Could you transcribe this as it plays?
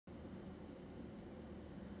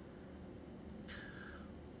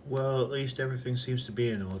Well, at least everything seems to be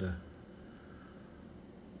in order.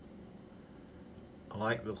 I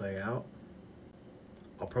like the layout.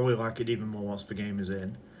 I'll probably like it even more once the game is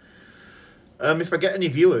in. If I get any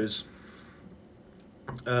viewers,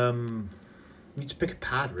 need to pick a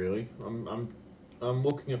pad really. I'm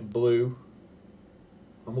looking at blue.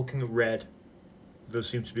 I'm looking at red. Those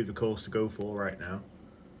seem to be the colours to go for right now.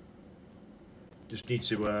 Just need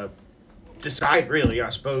to decide really, I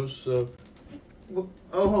suppose. So,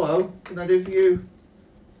 oh hello, can I do for you?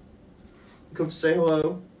 Come to say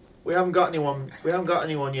hello. We haven't got anyone. We haven't got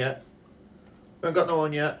anyone yet. We haven't got no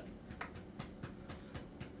one yet.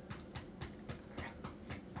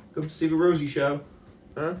 Come to see the Rosie show,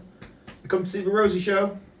 huh? Come to see the Rosie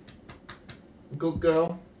show. Good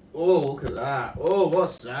girl. Oh, look at that. Oh,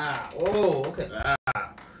 what's that? Oh, look at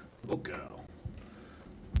that. Good girl.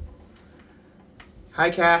 Hi,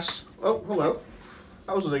 Cass. Oh, hello.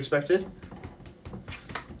 That was unexpected.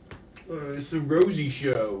 It's the Rosie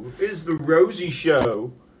show. It's the Rosie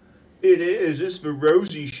show. It is. It's the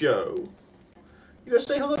Rosie show. You gonna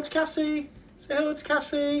say hello to Cassie? Say hello to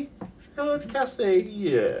Cassie. Say hello to Cassie.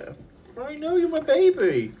 Yeah. I know you're my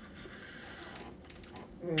baby.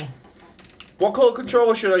 What colour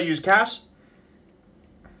controller should I use, Cass?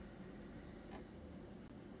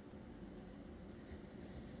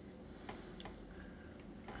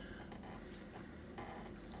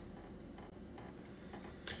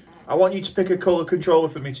 I want you to pick a colour controller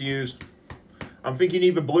for me to use. I'm thinking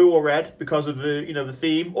either blue or red because of the, you know, the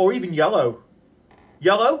theme, or even yellow.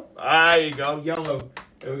 Yellow? There you go, yellow.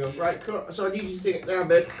 There we go. Right, come on. So I need you to take it down,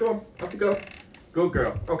 babe. Come on, off you go. Good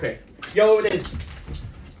girl. Okay, yellow it is.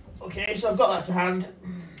 Okay, so I've got that to hand.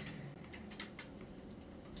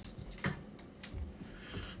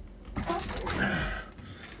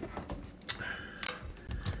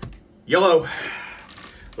 Yellow.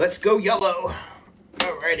 Let's go yellow.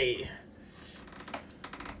 Alrighty.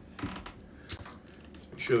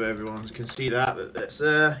 Make sure everyone can see that. That's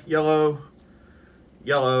yellow.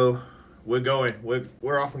 Yellow. We're going.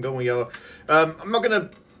 We're off and going with yellow. I'm not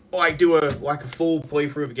gonna like do a full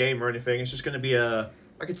playthrough of the game or anything. It's just gonna be a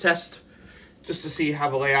test, just to see how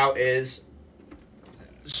the layout is.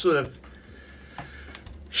 Sort of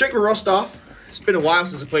shake the rust off. It's been a while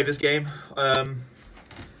since I played this game.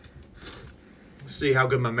 See how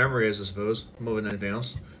good my memory is, I suppose, more than anything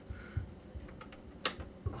else.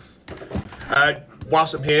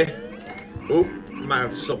 Whilst I'm here, oh, might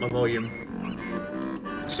have stopped my volume.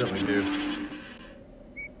 I certainly do.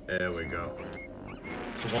 There we go.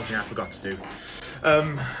 So one thing I forgot to do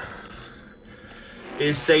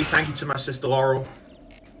is say thank you to my sister Laurel.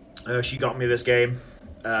 She got me this game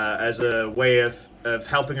as a way of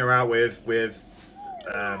helping her out with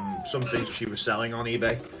some things she was selling on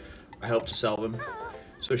eBay. I helped to sell them,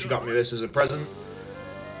 so she got me this as a present.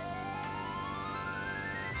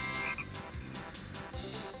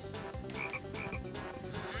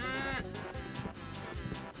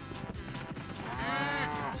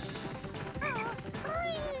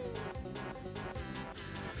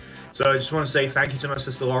 So I just want to say thank you to my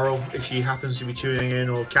sister Laurel, if she happens to be tuning in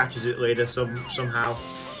or catches it later somehow.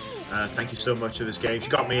 Thank you so much for this game. She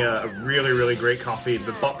got me a really, really great copy.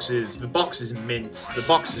 The box is mint. The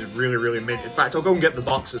box is really, really mint. In fact, I'll go and get the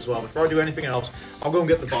box as well. Before I do anything else, I'll go and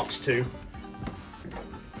get the box too.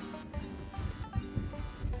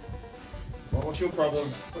 Well, what's your problem?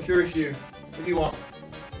 What's your issue? What do you want?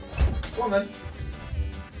 Go on then.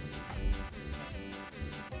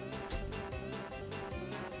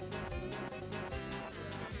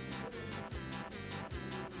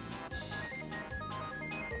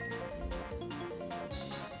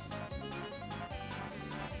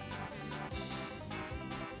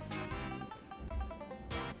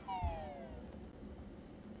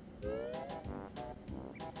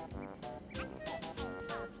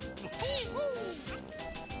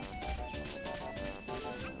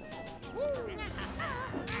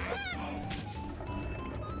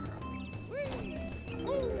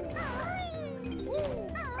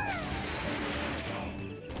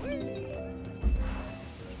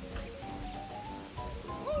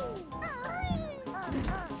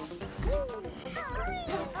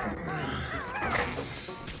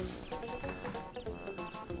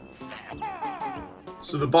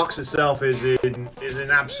 So the box itself is in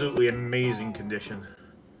absolutely amazing condition.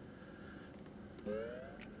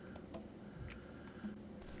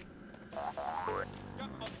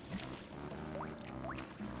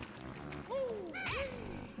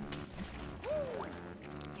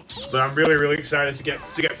 But I'm really, really excited to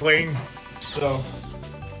get playing. So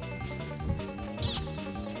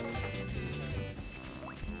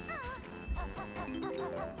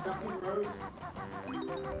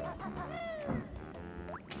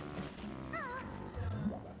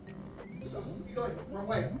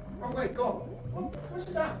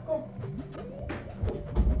Sit down. Go.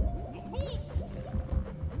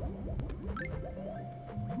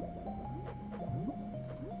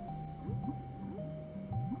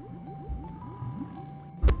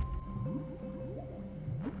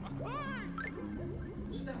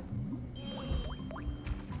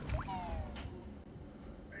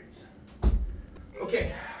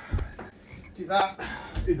 Okay, do that,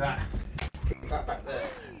 do that. Put that back there.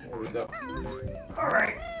 There we go.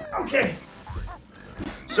 Alright, okay.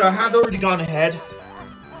 So I had already gone ahead.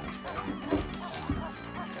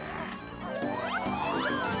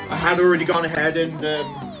 And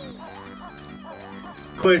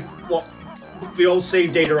cleared the old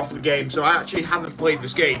save data off the game. So I actually haven't played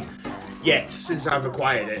this game yet since I've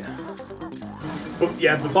acquired it. But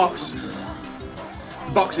yeah, the box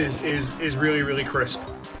is really, really crisp.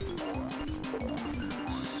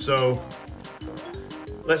 So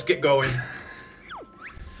let's get going.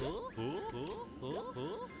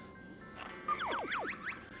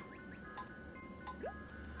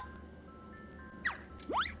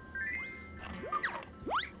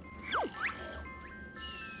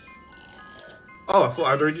 Oh, I thought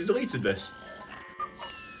I'd already deleted this.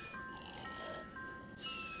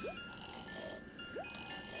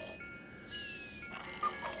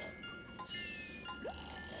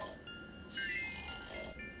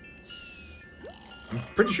 I'm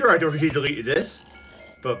pretty sure I'd already deleted this,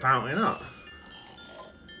 but apparently not.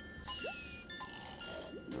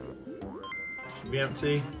 Should be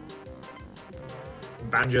empty.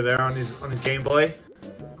 Banjo there on his Game Boy.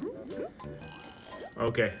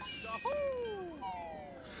 Okay.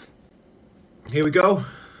 Here we go.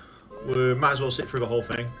 We might as well sit through the whole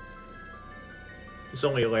thing. It's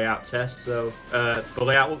only a layout test, so the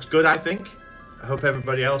layout looks good, I think. I hope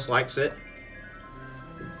everybody else likes it.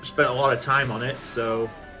 Spent a lot of time on it, so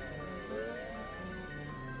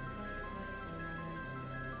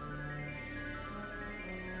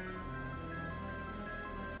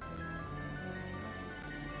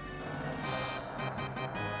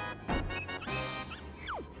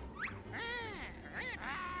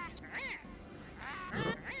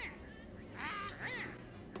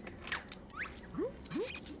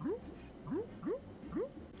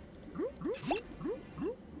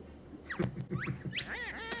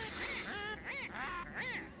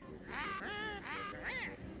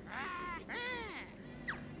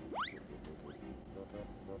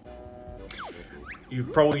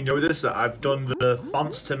you've probably noticed that I've done the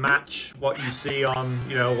fonts to match what you see on,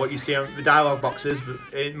 what you see on the dialogue boxes.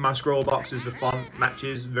 In my scroll boxes, the font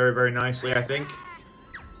matches very, very nicely, I think.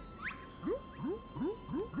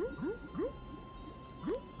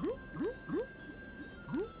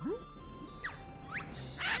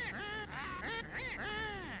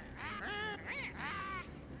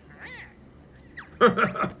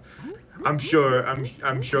 I'm sure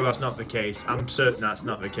that's not the case. I'm certain that's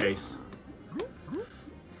not the case.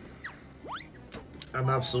 I'm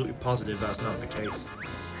absolutely positive that's not the case.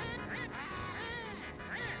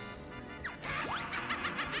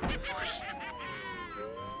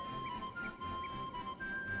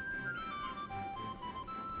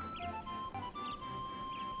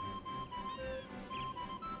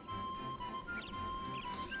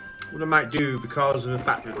 What I might do, because of the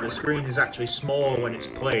fact that the screen is actually small when it's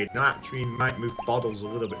played, I actually might move Bottles a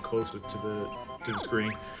little bit closer to the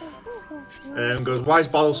screen. And goes, why is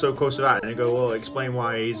Bottle so close to that? And I go, well, explain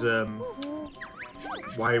why he's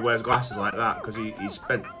why he wears glasses like that, because he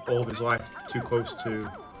spent all of his life too close to.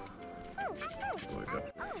 There we go.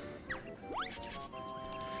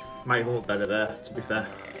 Might even look better there, to be fair.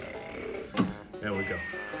 There we go.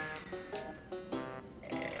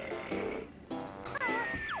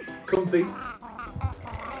 Comfy.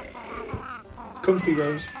 Comfy,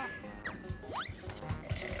 Rose.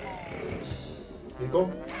 Here you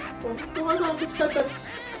go. Go on, get to bed then.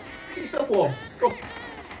 Get yourself warm. Go.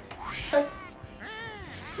 Hey.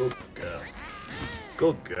 Good girl.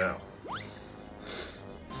 Good girl.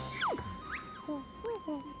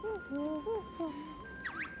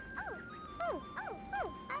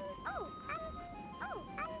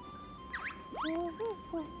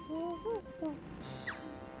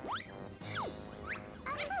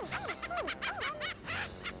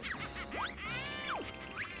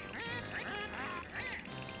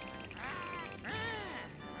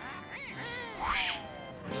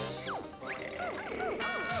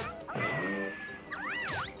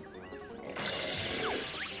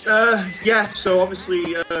 Yeah, so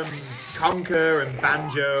obviously Conker and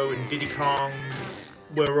Banjo and Diddy Kong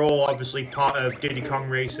were all obviously part of Diddy Kong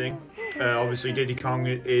Racing. Obviously Diddy Kong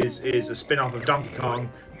is a spin-off of Donkey Kong.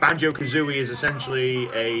 Banjo-Kazooie is essentially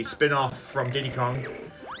a spin-off from Diddy Kong.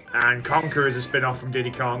 and Conker is a spin-off from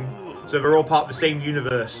Diddy Kong. So they're all part of the same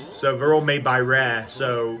universe. So they're all made by Rare.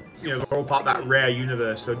 So, you know, they're all part of that Rare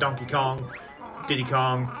universe. So Donkey Kong, Diddy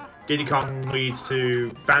Kong leads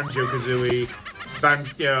to Banjo-Kazooie,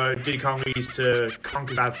 Diddy Kong leads to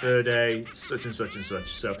Conker's Bad Fur Day, such and such and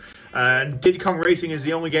such. So, and Diddy Kong Racing is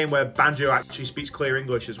the only game where Banjo actually speaks clear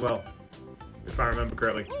English as well, if I remember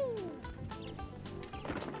correctly.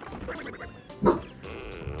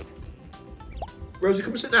 Rosie,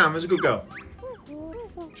 come and sit down. There's a good girl.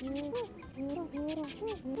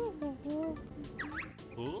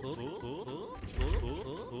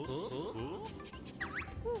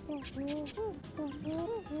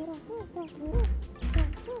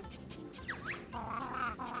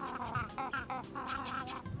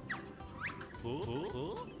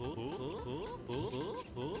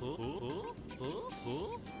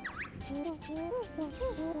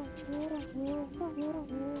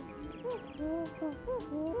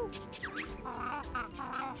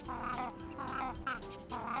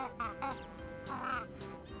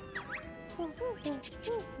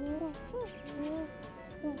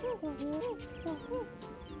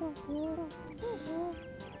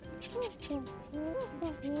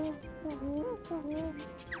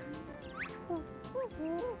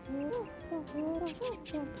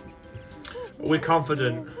 We're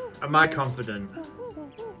confident. Am I confident?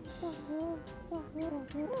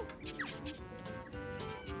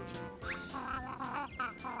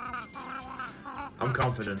 I'm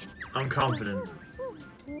confident. I'm confident.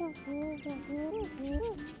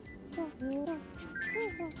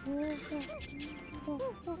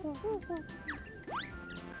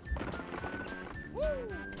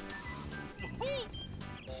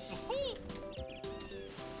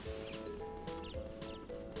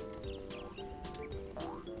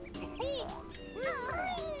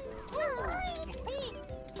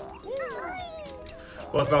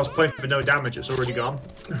 Well, if I was playing for no damage, it's already gone.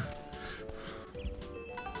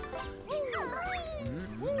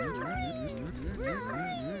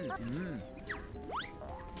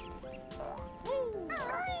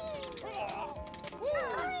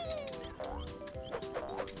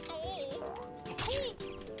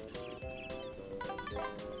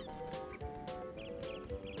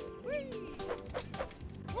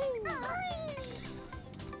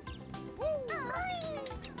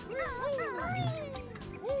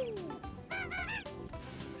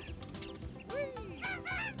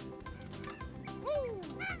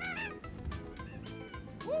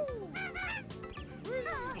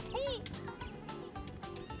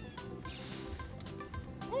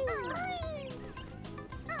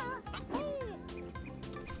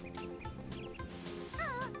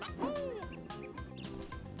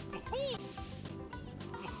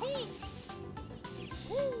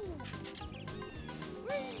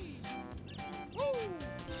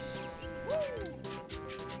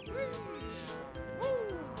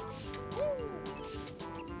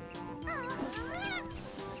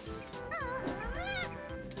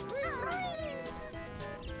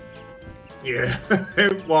 Yeah,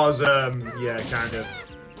 it was, yeah, kind of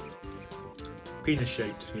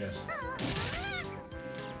penis-shaped, yes.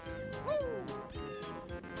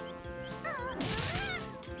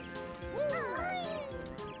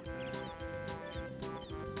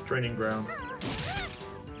 Training ground.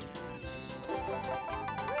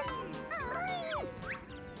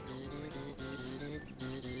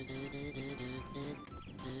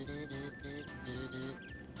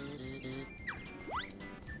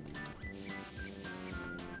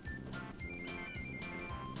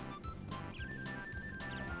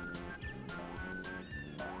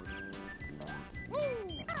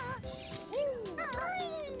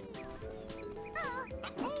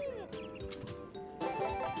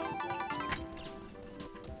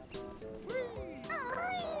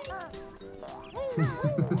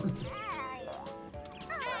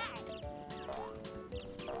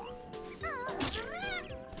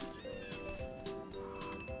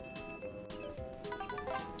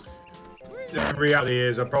 The reality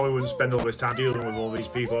is, I probably wouldn't spend all this time dealing with all these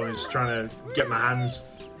people. I'm just trying to get my hands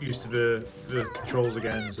used to the controls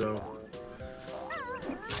again, so.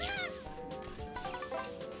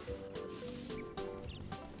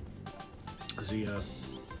 There's the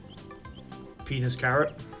penis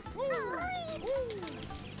carrot.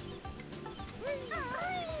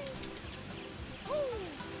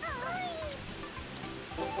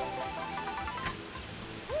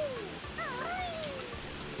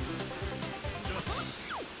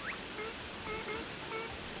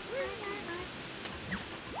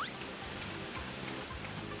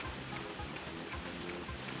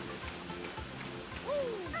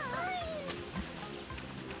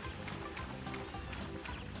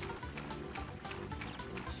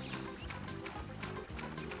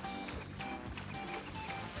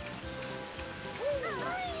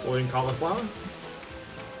 Falling cauliflower.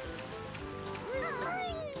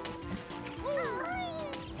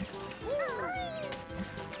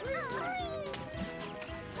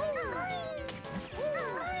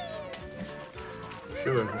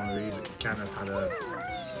 Sure, it was one of these that kind of had a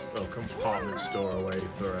little compartment store away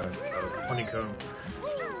for a honeycomb.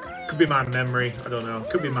 Could be my memory, I don't know.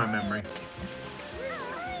 Could be my memory.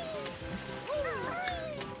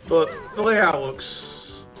 But the layout looks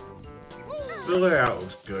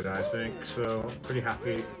good, I think. So I'm pretty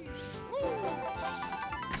happy.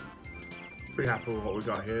 Pretty happy with what we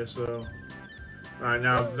got here. So right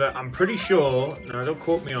now, I'm pretty sure. Now, don't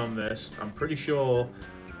quote me on this. I'm pretty sure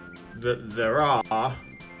that there are.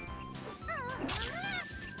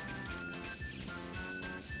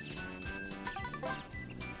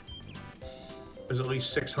 There's at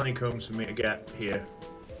least 6 honeycombs for me to get here.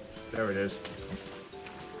 There it is.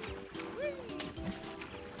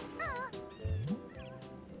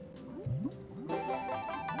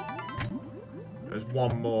 There's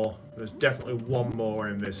one more. There's definitely one more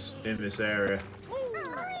in this area.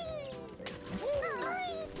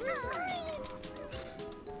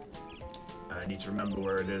 I need to remember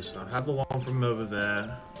where it is. I have the one from over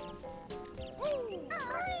there.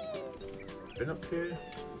 Been up here?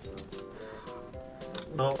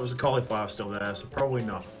 No, there's a cauliflower still there, so probably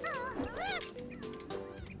not.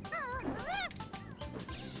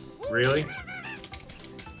 Really?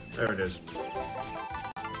 There it is.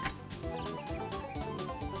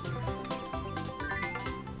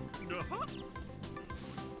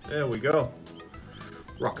 There we go.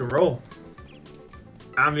 Rock and roll.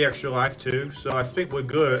 And the extra life too, so I think we're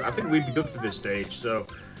good. I think we'd be good for this stage, so.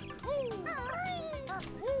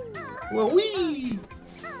 Well, wee!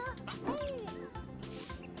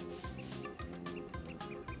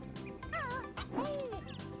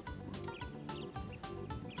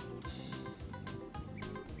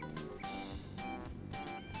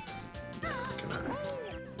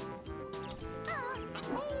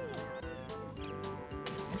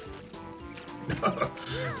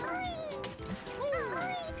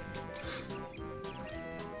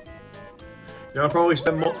 No, I'll probably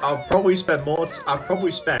spend more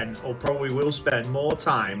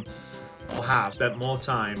time, or have spent more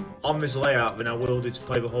time on this layout than I will do to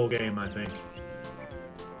play the whole game, I think.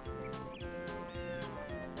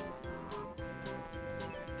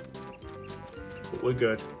 But we're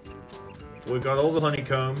good. We got all the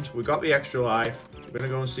honeycombs, we got the extra life. We're gonna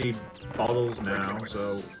go and see bottles now,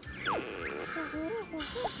 so.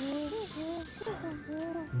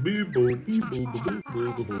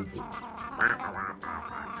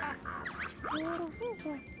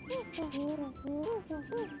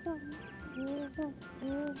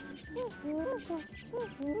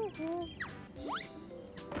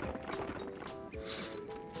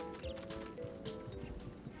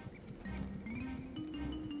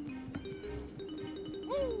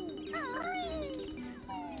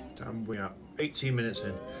 Damn, we are 18 minutes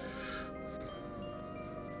in.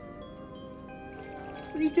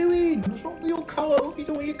 What are you doing? What's wrong with your collar? What are you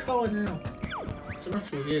doing with your collar now? What's the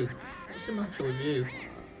matter with you? What's the matter with you?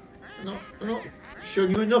 I'm not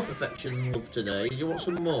showing you enough affection and love today. You want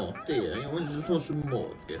some more, do you? You just want some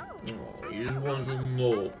more, do you? Oh, you just want some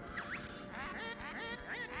more.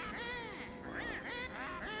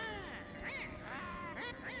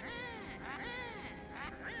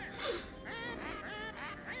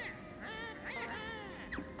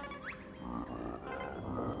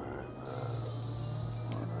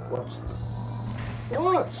 What?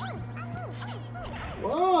 What?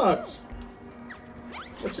 What?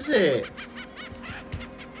 What is it?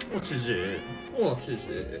 What is it? What is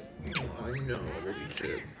it? Oh, I know what it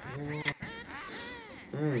is.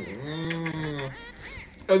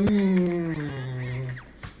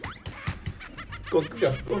 Go on,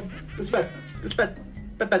 go on. Go to bed. Go to bed.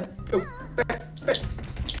 Bed. Go.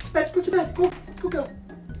 Bed. Go to bed. Go.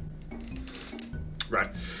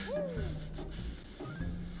 Right.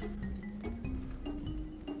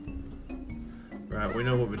 Right, we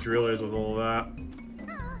know what the drill is with all that.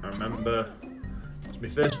 I remember it's my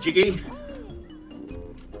first jiggy.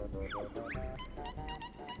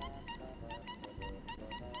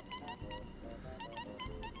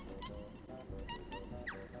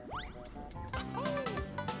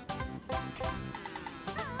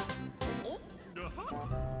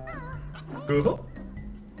 Go.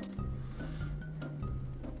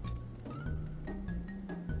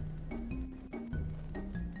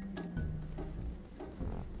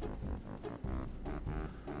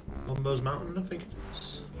 Lumbo's Mountain, I think it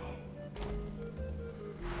is.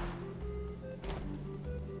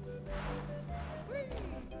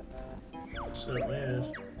 It certainly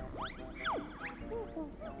is.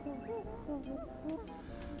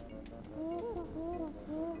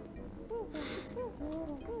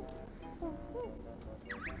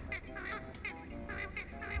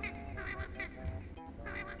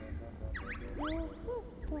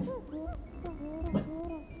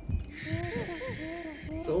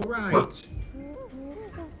 It's alright.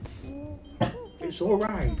 It's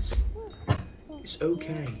alright. It's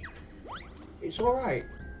okay. It's alright.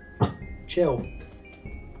 Chill.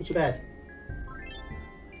 Go to bed.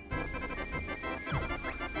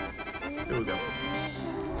 Here we go.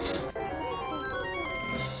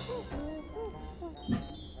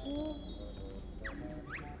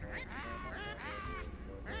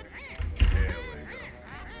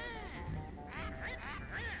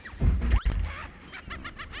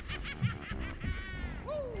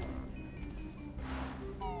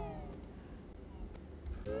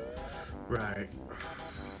 Right.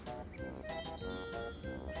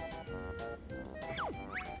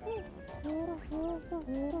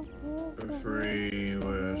 Free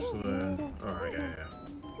whistling. Alright, yeah.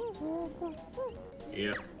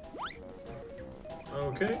 Yep.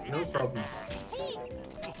 Okay, no problem.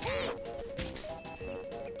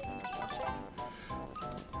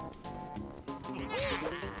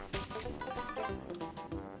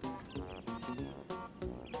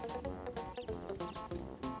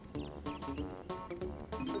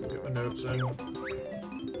 Get my notes in.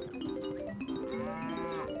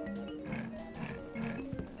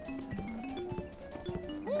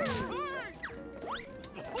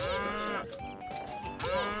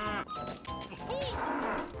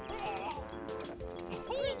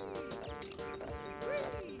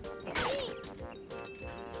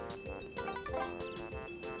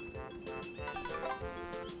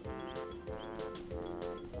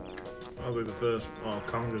 I'll be the first. Oh,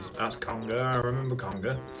 Conga's. That's Conga. I remember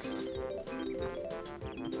Conga.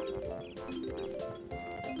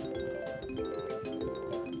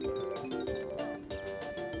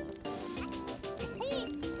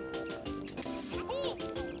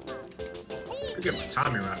 Could get my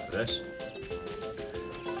timing right for this.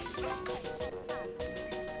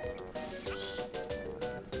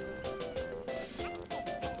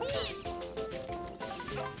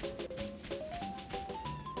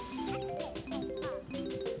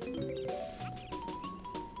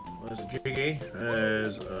 There's a Jiggy,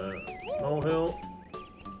 there's a molehill.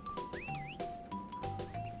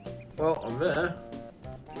 Well, I'm there.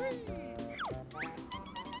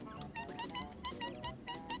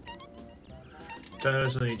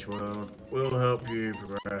 Tennis in each world will help you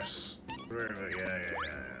progress. Yeah.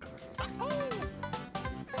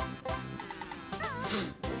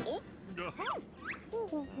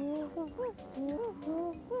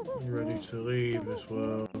 You ready to leave this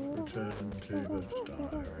world? Return to the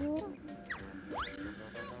diary.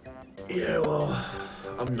 Yeah, well,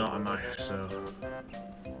 I'm not, am I? So.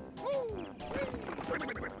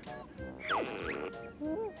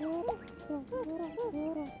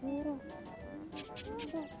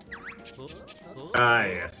 Ah,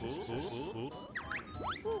 yes.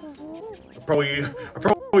 I probably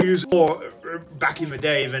used more back in the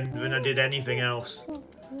day than I did anything else.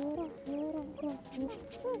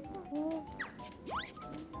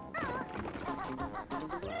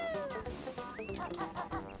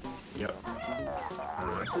 Yep.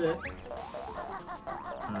 That's it.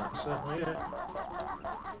 That's certainly it.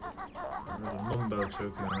 There's a mumbo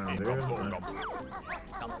token around here, isn't there?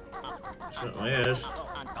 Certainly is.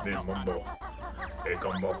 Big mumbo. Hey,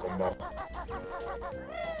 combo.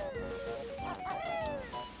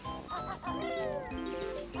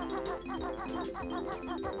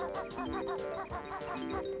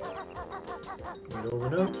 Read all the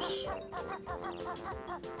notes.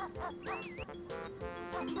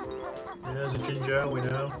 There's a ginger, we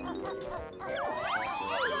know.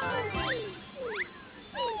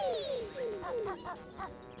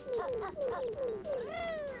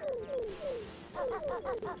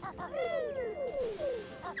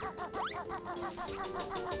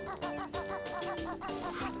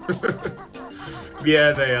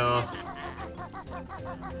 Yeah, they are.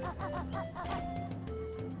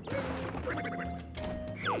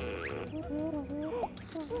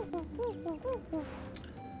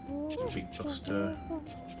 Big buster.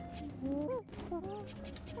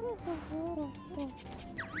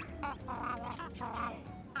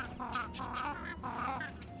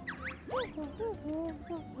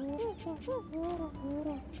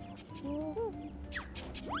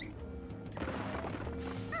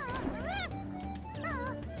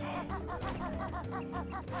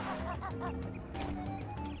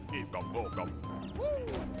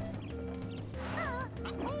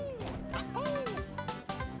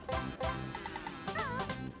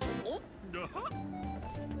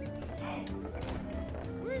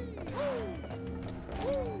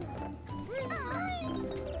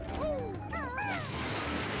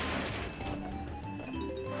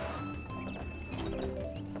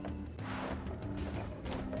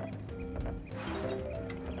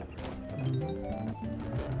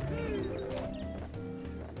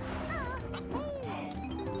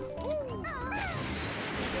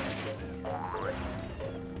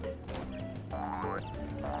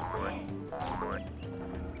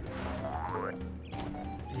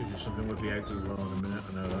 something with the eggs as well in a minute,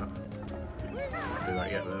 I know that. Can't do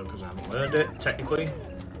that yet though, because I haven't learned it, technically.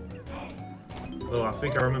 Though I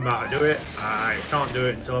think I remember how to do it, I can't do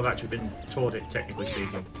it until I've actually been taught it, technically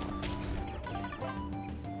speaking.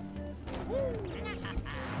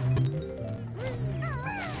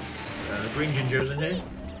 Green Jinjo's in here.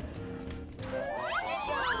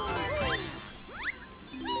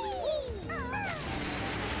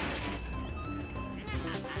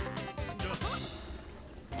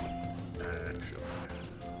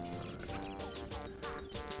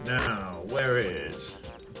 Now, where is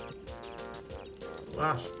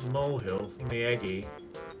last molehill from the Eggy?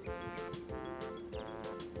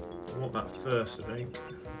 I want that first, I think.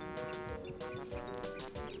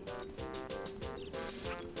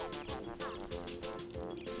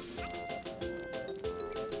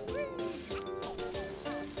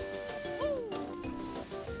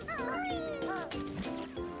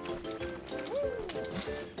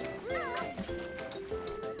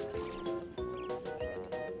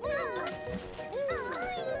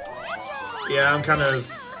 Yeah, I'm kind of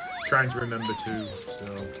trying to remember too. So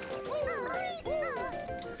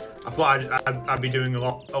I thought I'd be doing a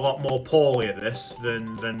lot more poorly at this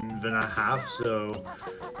than I have. So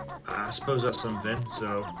I suppose that's something.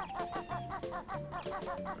 So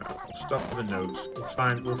we'll stop with the notes. We'll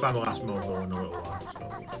find the last molehill in a little while. So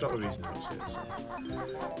we'll start with these notes here. So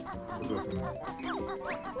we'll go from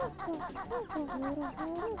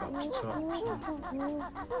top to top.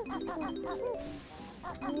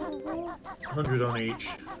 100 on each.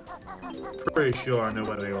 Pretty sure I know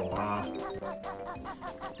where they all are.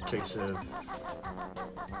 Case of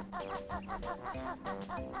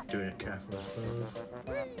doing it carefully, I suppose.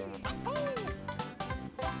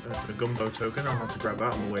 That's the gumbo token. I'll have to grab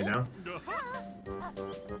that on the way down.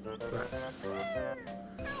 Right.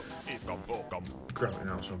 Grab it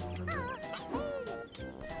now, someone.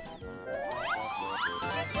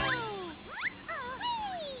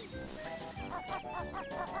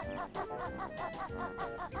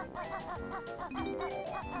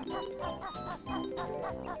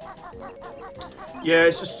 Yeah,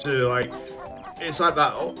 it's just to like, it's like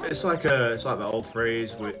that old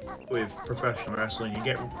phrase with professional wrestling.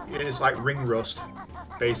 It's like ring rust,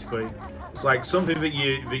 basically. It's like something that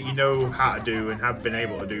you know how to do and have been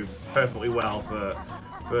able to do perfectly well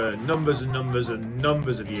for numbers and numbers and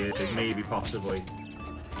numbers of years, maybe possibly.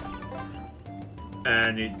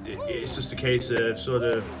 And it's just a case of sort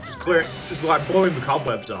of just like blowing the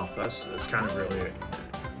cobwebs off. That's kind of really it.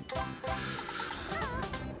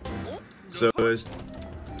 So there's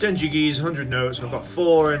 10 jiggies, 100 notes. I've got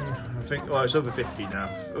 4, and I think it's over 50 now.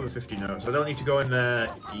 Over 50 notes. I don't need to go in there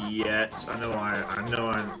yet. I know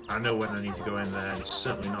when I need to go in there. It's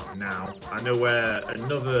certainly not now. I know where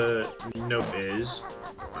another note is.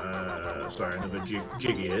 Sorry, another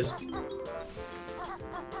jiggy is.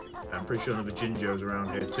 I'm pretty sure another Jinjo's around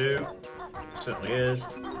here too. Certainly is.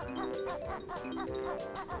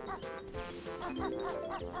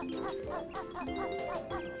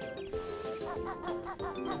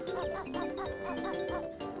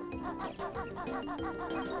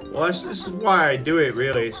 Well, this is why I do it.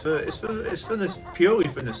 Really, it's purely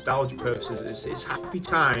for nostalgia purposes. It's happy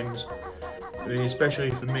times. I mean,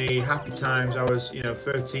 especially for me, happy times. I was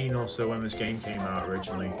 13 or so when this game came out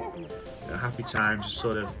originally. Happy times, just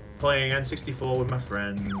sort of playing N64 with my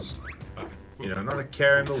friends. Not a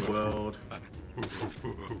care in the world.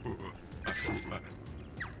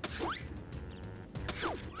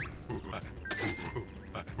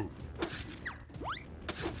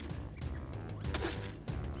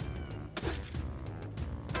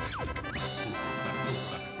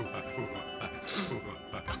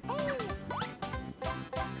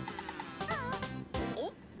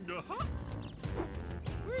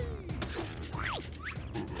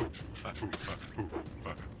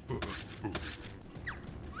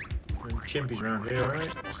 Chimpies around here, right?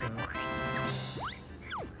 So.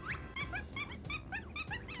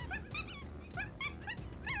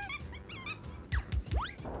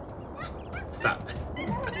 Fat.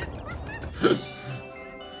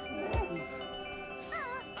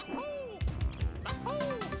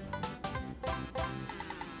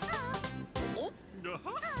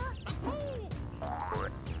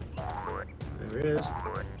 There he is.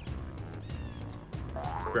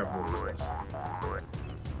 Grab one.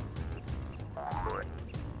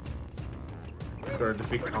 Gotta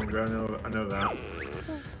defeat Conga, I know that.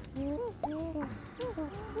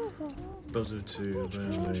 Those are two,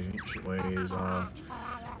 then the ancient ways are...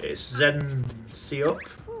 It's Zen C up,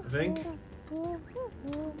 I think.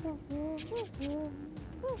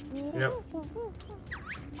 Yep.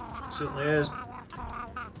 Certainly is.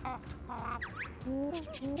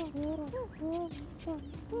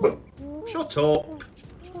 Shut up.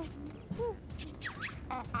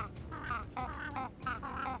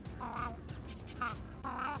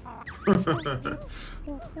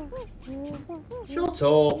 Shut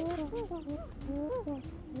up.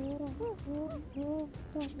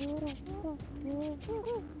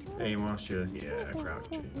 Hey, wants you, yeah,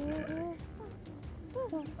 crouching. Yeah.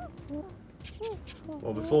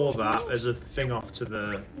 Well, before that, there's a thing off to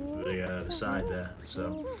the side there,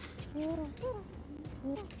 so.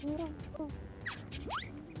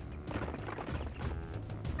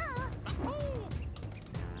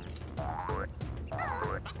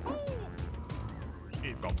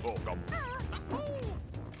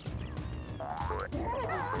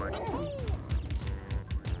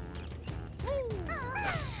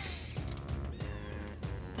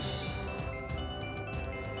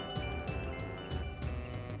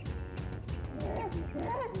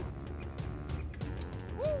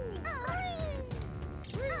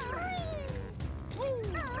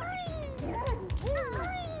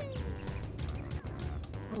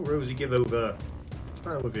 Oh, Rosie, give over. What's the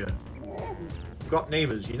matter with you? We've got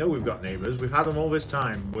neighbours. You know we've got neighbours. We've had them all this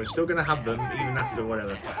time. We're still going to have them even after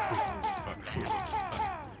whatever.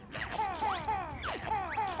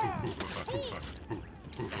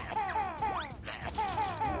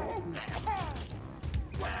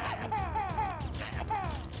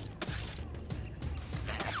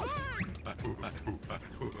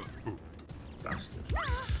 Bastard.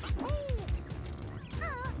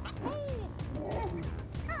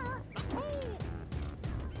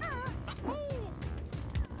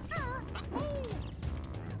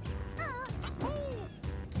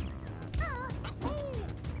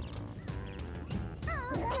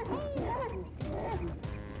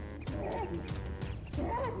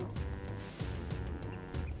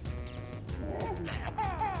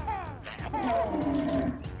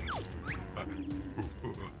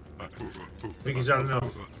 I think he's had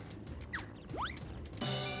enough.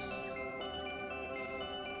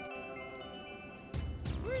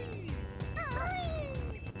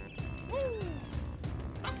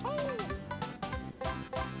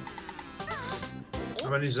 How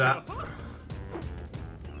many is that?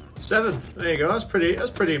 7. There you go. That's pretty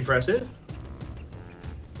impressive.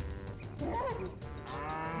 I'm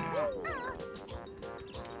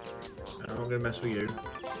not gonna mess with you.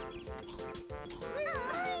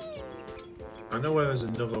 I know where there's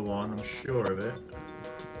another one, I'm sure of it.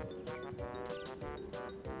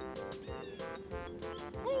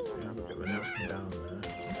 Yeah, I've got the notes from down there.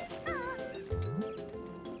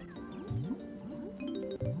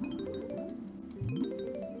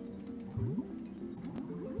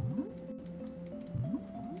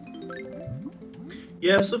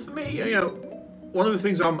 Yeah, so for me, you know, one of the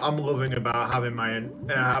things I'm loving about having my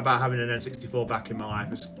having an N64 back in my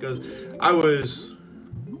life is because I was.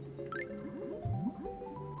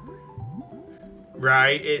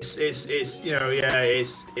 Right, it's you know, yeah,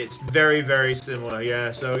 it's very similar,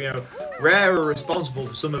 yeah. So, you know, Rare are responsible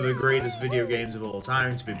for some of the greatest video games of all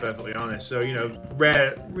time, to be perfectly honest. So, you know,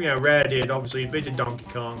 Rare did, obviously, they did Donkey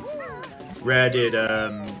Kong, Rare did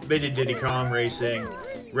Diddy Kong Racing,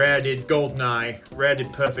 Rare did GoldenEye, Rare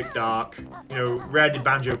did Perfect Dark, you know, Rare did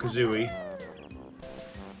Banjo-Kazooie.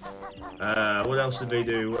 What else did they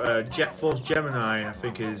do? Jet Force Gemini, I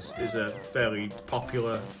think, is a fairly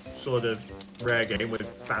popular sort of Rare game with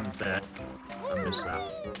fanfare. I missed that.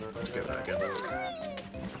 Let's get that again.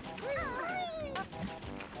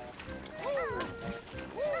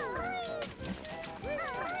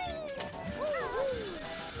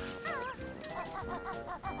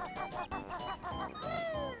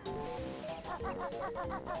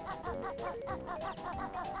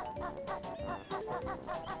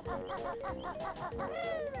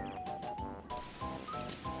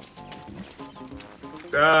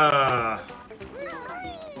 Ah.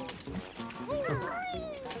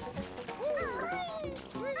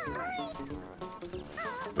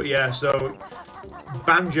 But yeah, so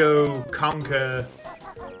Banjo, Conker,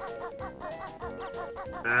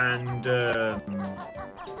 and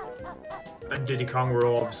Diddy Kong were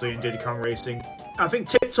all obviously in Diddy Kong Racing. I think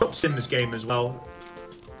Tip Top's in this game as well.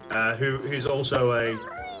 Who's also a.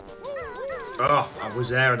 Oh, I was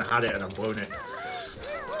there and I had it and I've blown it.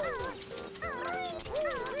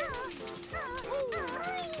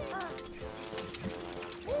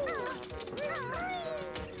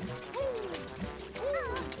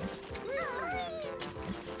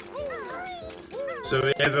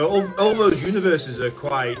 So yeah, all those universes are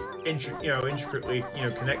quite intricately,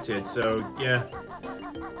 connected. So yeah.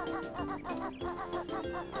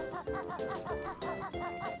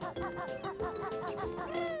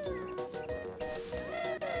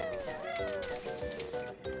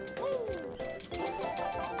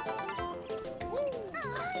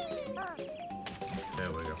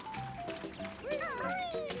 There we go.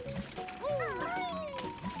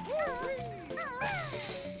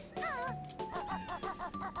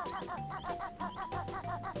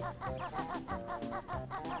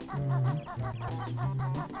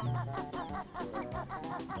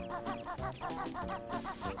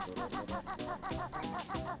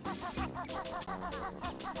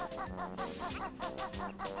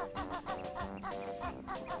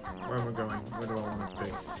 Where am I going? Where do I want to be?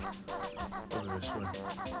 Over this way.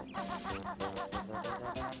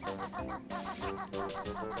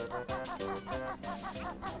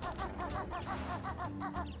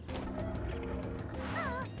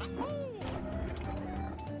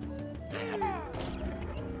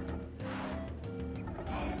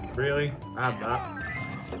 Really? I have that.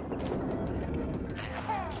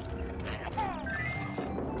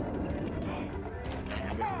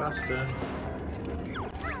 Get faster.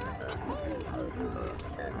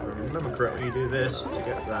 If I remember correctly, you do this to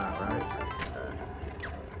get that, right?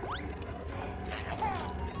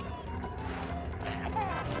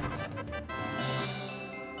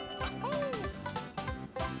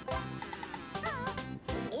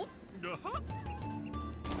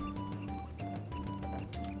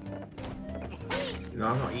 You know,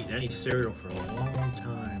 I've not eaten any cereal for a long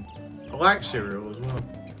time. I like cereal as well.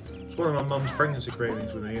 It's one of my mum's pregnancy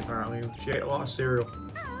cravings with me, apparently. She ate a lot of cereal.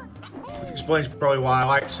 Which explains probably why I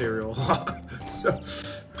like cereal a lot. So,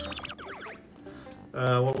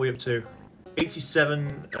 what are we up to?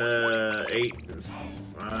 87, 8,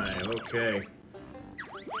 5, okay.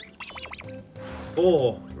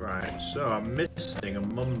 4, right, so I'm missing a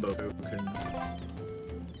Mumbo token.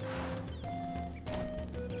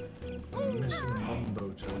 I'm missing a Mumbo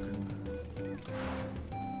token.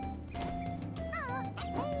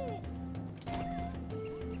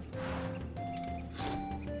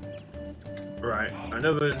 Right, I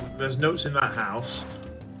know that there's notes in that house.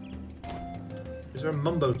 Is there a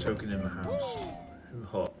Mumbo token in the house? In the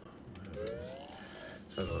hut?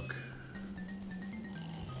 Let's have a look.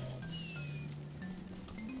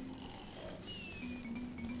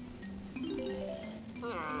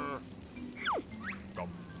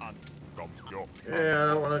 Yeah, I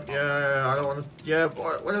don't want to. Yeah, I don't want to. Yeah,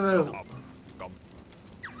 whatever.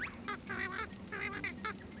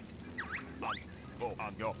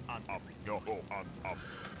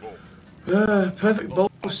 Perfect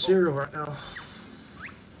bowl of cereal right now.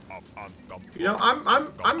 You know, I'm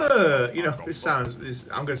a. You know,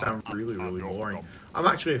 I'm gonna sound really boring. I'm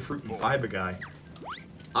actually a fruit and fiber guy.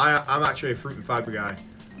 I'm actually a fruit and fiber guy.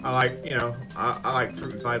 I like, you know, I like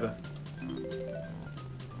fruit and fiber.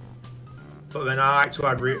 But then I like to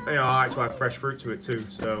add, I like to add fresh fruit to it too.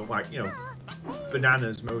 So, like, you know,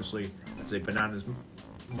 bananas mostly. I'd say bananas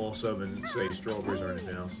more so than, say, strawberries or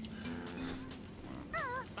anything else.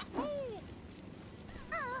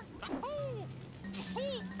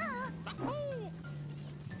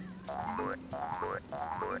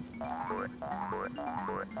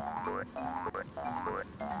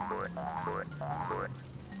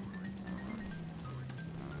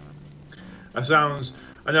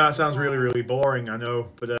 I know that sounds really boring, I know,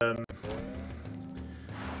 but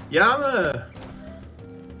yeah,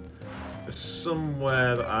 there's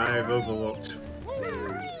somewhere that I've overlooked.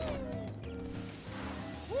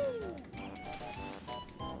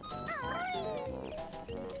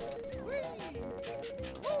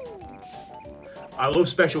 I love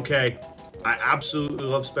Special K. I absolutely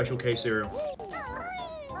love Special K cereal.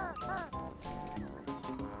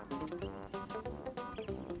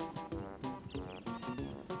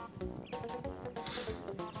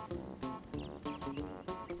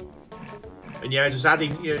 And yeah, just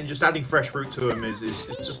adding fresh fruit to them is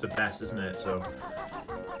just the best, isn't it? So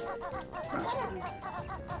that's good.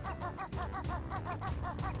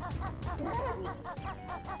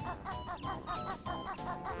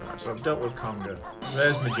 Right, so I've dealt with Conga.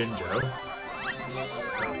 There's my Jinjo.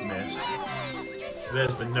 That missed.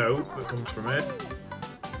 There's the note that comes from it.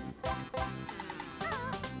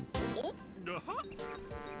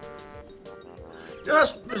 Yeah,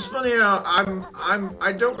 it's funny.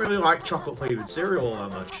 I don't really like chocolate flavored cereal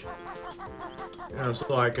that much. You know, it's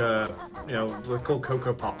like you know, they're called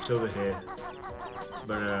Cocoa Pops over here,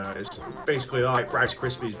 but it's basically like Rice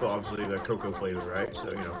Krispies, but obviously they're cocoa flavored, right?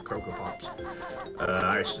 So, you know, Cocoa Pops.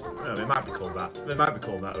 It might be called that. It might be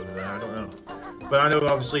called that over there. I don't know. But I know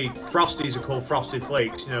obviously Frosties are called Frosted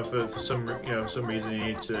Flakes, you know, for some some reason you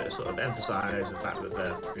need to sort of emphasise the fact that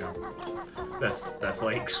they're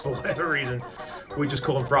flakes for whatever reason. We just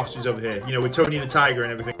call them Frosties over here, you know, with Tony the Tiger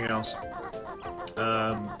and everything else.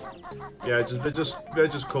 Yeah, they're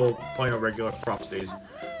just called plain old regular Frosties.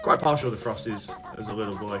 Quite partial to Frosties as a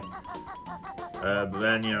little boy, but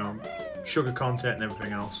then you know, sugar content and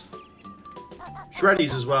everything else.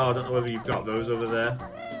 Shreddies as well. I don't know whether you've got those over there.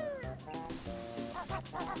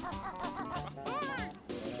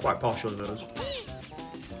 Quite partial to those.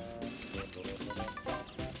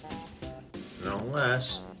 No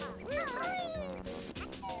less.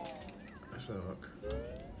 Let's have a look.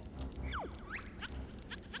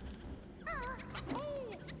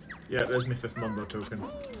 Yeah, there's my 5th Mumbo token.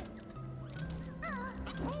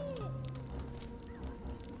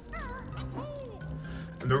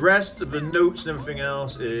 And the rest of the notes and everything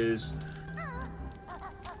else is...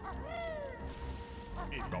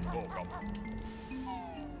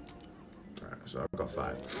 Right, so I've got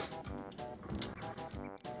 5.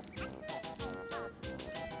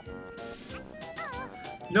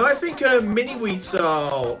 No, I think mini wheats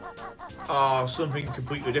are something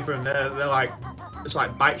completely different. They're like, it's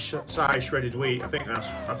like bite-sized shredded wheat. I think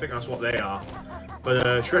that's what they are.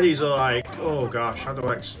 But shreddies are like, oh gosh, how do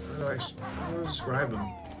I describe them?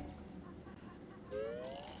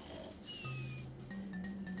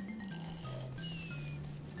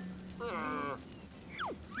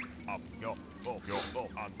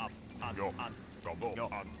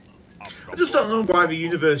 I just don't know why the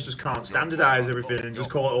universe just can't standardize everything and just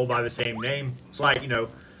call it all by the same name. It's like, you know,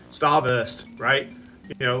 Starburst, right?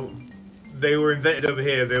 You know, they were invented over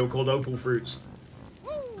here. They were called opal fruits.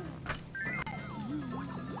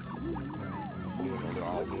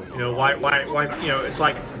 You know, why, you know, it's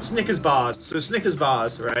like Snickers bars. So Snickers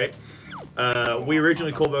bars, right? We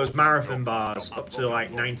originally called those marathon bars up to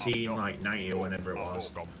like 1990 or whenever it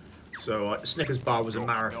was. So Snickers bar was a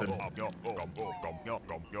marathon.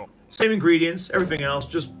 Same ingredients, everything else,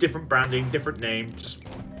 just different branding, different name. Just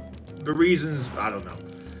the reasons, I don't know.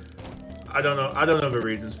 I don't know the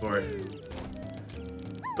reasons for it.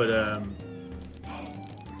 But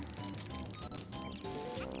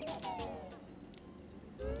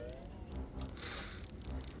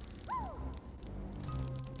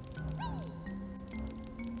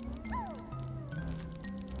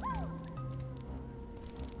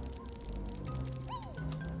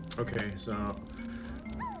okay, so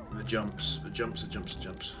the jumps.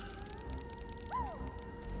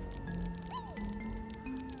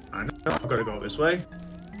 I know I've got to go this way.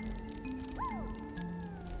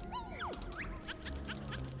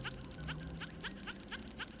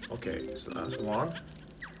 Okay, so that's one.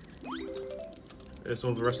 There's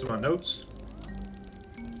all the rest of my notes.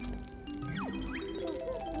 If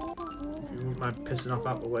you wouldn't mind pissing off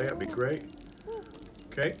out the way, that'd be great.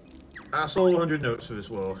 Okay, that's all 100 notes for this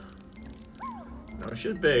world. Now it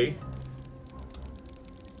should be...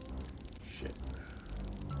 Shit.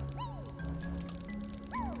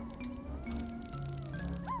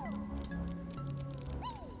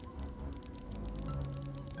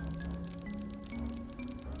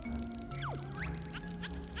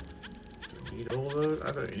 Need all those?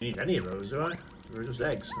 I don't need any of those, do I? They're just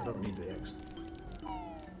eggs. I don't need the eggs.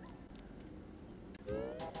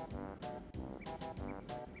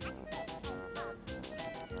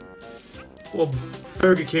 Well,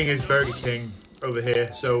 Burger King is Burger King over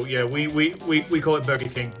here, so yeah, we call it Burger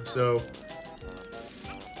King. So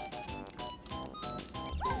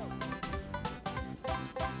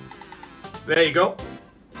there you go.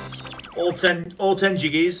 All 10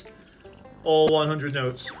 jiggies, all 100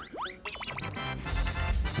 notes.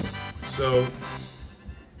 So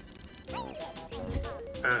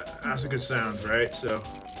that's a good sound, right? So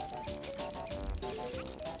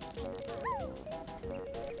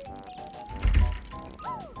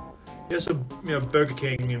yeah, so you know, Burger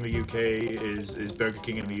King in the UK is Burger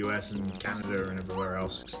King in the US and Canada and everywhere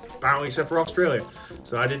else, apparently except for Australia.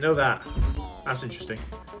 So I didn't know that. That's interesting.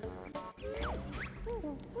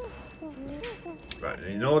 Right,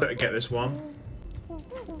 in order to get this one,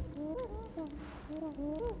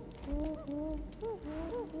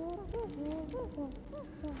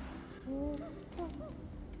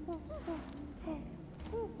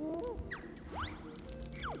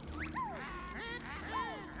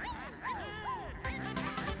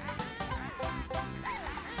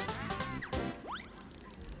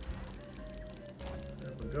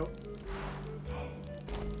 there we go.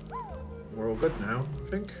 We're all good now, I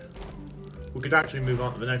think. We could actually move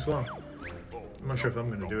on to the next one. I'm not sure if I'm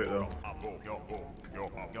going to do it though.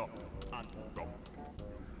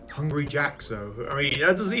 Hungry Jacks, though. I mean,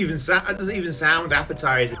 that doesn't even sound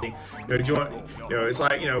appetizing. You know, do you want? You know, it's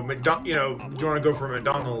like do you want to go for a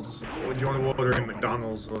McDonald's, or do you want to order in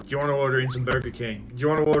McDonald's, or do you want to order in some Burger King? Do you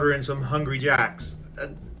want to order in some Hungry Jacks?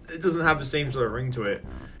 It doesn't have the same sort of ring to it.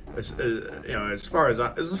 You know, as far as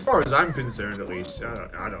I'm concerned, at least.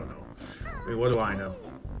 I don't know. I mean, what do I know?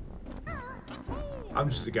 I'm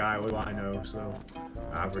just a guy. What do I know? So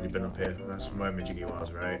I've already been up here. That's where Majiggy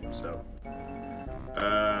was, right? So.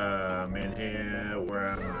 I'm in here.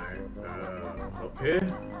 Where am I? Up here?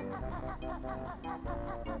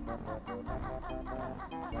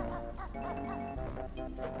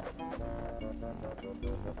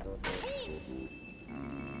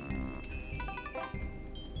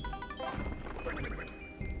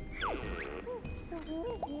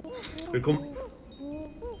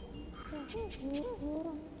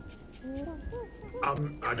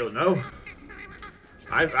 I don't know.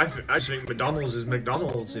 I just think McDonald's is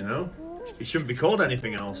McDonald's, you know? It shouldn't be called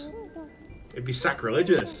anything else. It'd be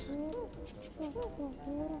sacrilegious.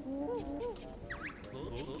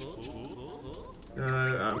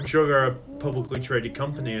 I'm sure they're a publicly traded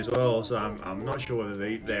company as well, so I'm not sure whether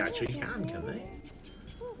they actually can they?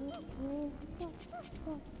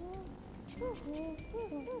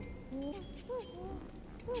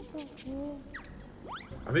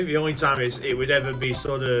 I think the only time it would ever be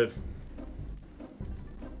sort of...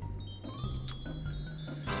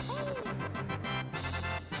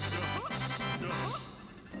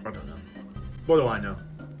 I don't know. What do I know?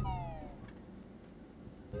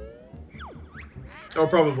 Oh,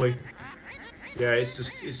 probably. Yeah, it's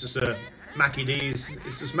just a Mackie D's.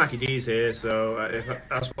 It's just Mackie D's here, so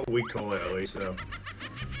that's what we call it at least. So.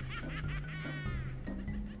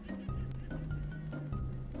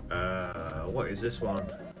 What is this one?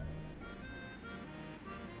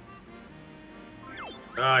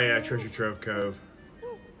 Oh yeah, Treasure Trove Cove.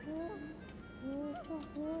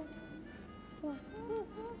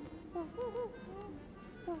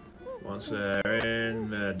 Once they're in,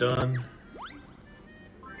 they're done.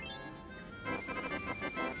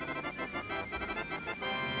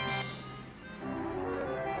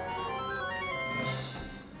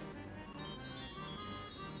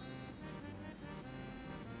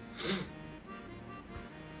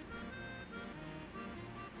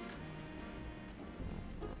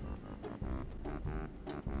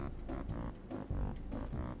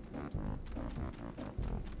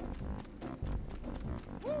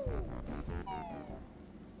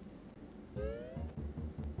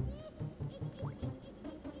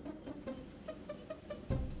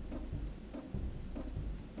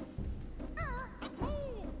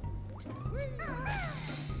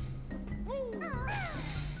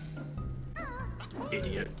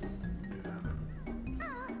 Idiot.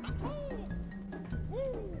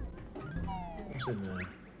 What's in there?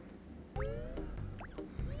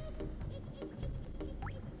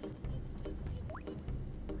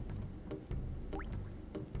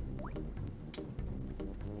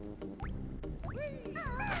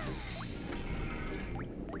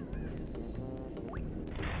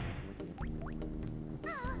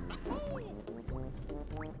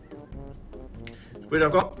 But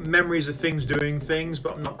I've got memories of things doing things,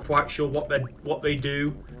 but I'm not quite sure what they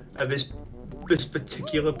do at this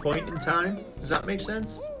particular point in time. Does that make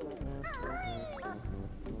sense?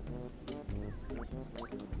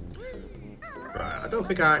 Right, I don't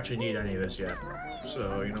think I actually need any of this yet.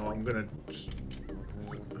 So, you know, I'm gonna...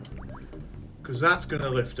 Because that's gonna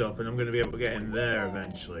lift up and I'm gonna be able to get in there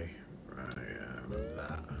eventually. Right, yeah, I remember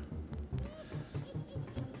that.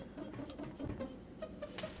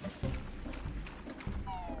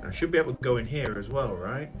 I should be able to go in here as well,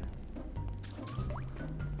 right?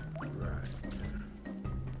 Right.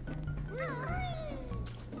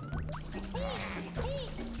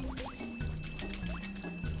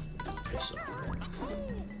 Piss off.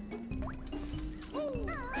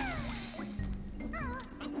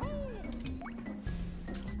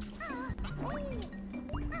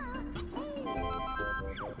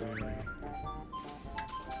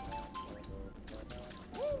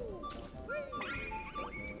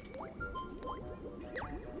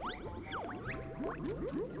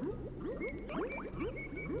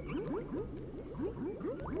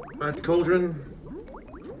 Add the cauldron.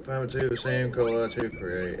 Find two the same color to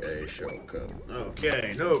create a shortcut.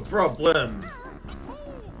 Okay, no problem.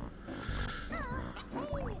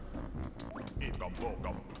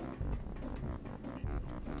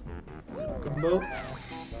 Gumbo.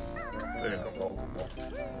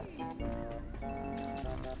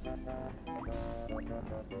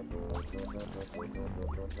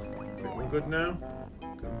 We're good now.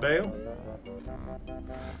 Good bail.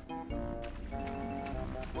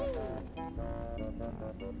 Piss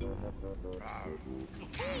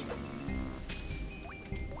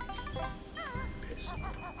off.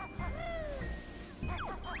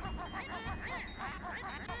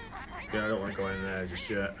 Yeah, I don't want to go in there just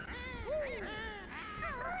yet.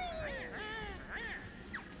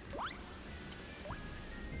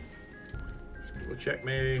 We'll check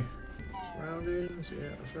maybe surroundings. Yeah,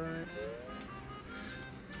 that's right.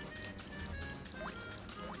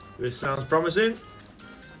 This sounds promising.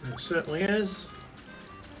 It certainly is.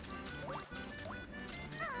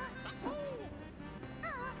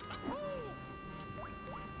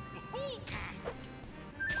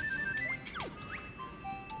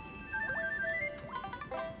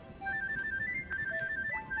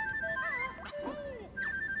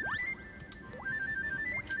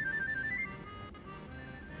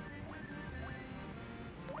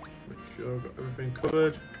 Make sure I've got everything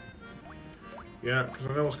covered. Yeah, because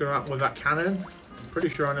I know what's going to happen with that cannon. I'm pretty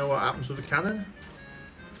sure I know what happens with the cannon.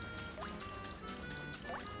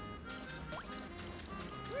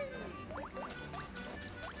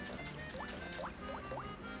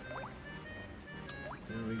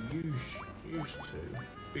 You know, we used to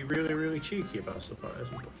be really, really cheeky about stuff like this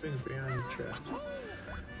and put things behind the chest.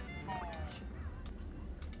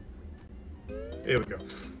 Here we go.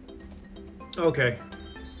 Okay.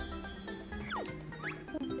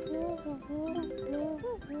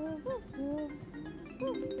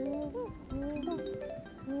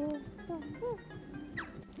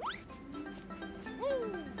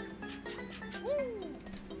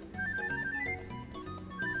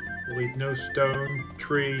 Leave no stone,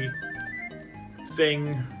 tree,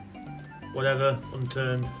 thing, whatever,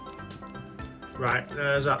 unturned. Right,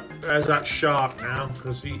 there's that shark now,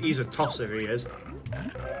 because he's a tosser, he is.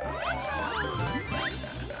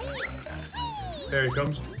 There he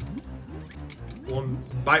comes. One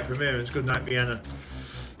bite from him, and it's good night, Vienna.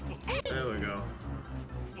 There we go.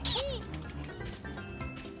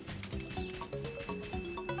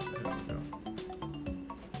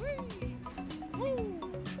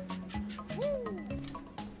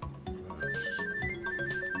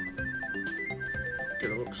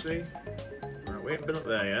 Get a look-see. Right, we ain't been up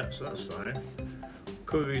there yet, so that's fine.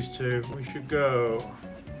 Cover these two. We should go.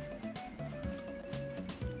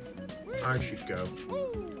 I should go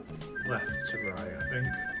left to right, I think.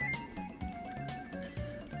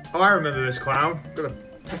 Oh, I remember this clown. I'm gonna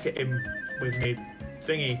peck at him with me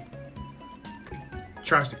thingy. He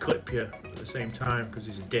tries to clip you at the same time because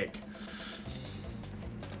he's a dick.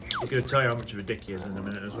 He's gonna tell you how much of a dick he is in a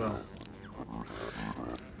minute as well.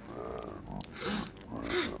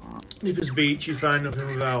 Nipper's Beach, you find nothing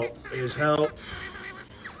without his help.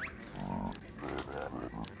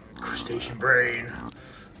 Crustacean brain.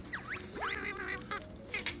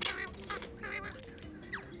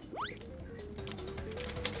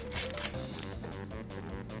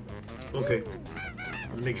 Okay,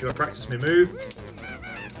 let me make sure I practice my move.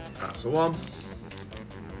 That's the one.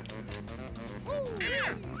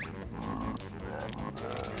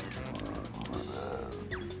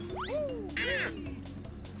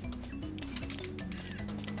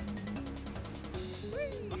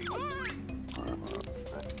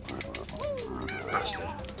 Bastard.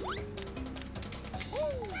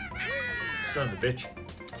 Son of a bitch.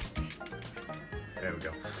 There we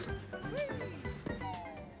go.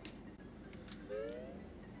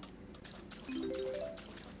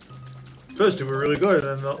 First two were really good,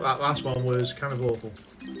 and then that last one was kind of awful.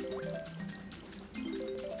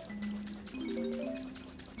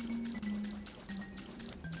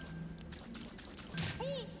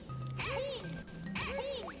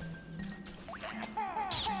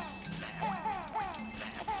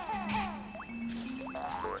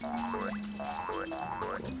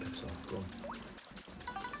 Piss off, go on.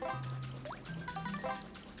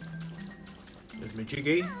 There's my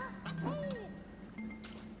jiggy.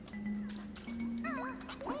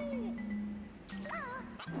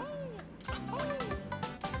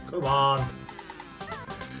 Come on.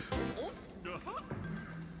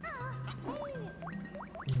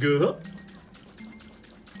 Good.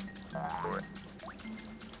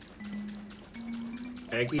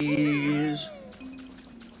 Eggies.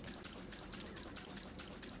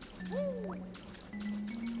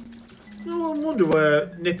 No, I wonder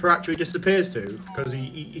where Nipper actually disappears to, because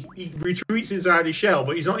he retreats inside his shell,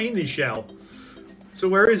 but he's not in his shell. So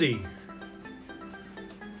where is he?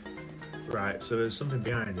 Right, so there's something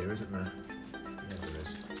behind here, isn't there? Yeah, there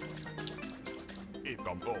is. Here,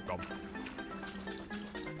 gumbo.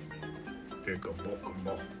 Here,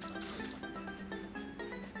 gumbo.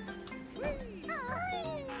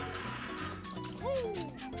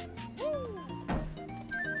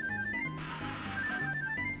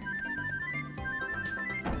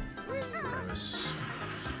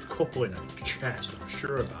 couple in a chest, I'm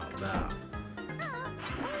sure about that.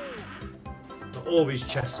 Not all these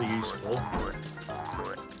chests are useful.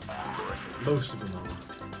 Most of them are.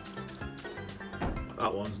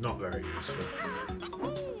 That one's not very useful.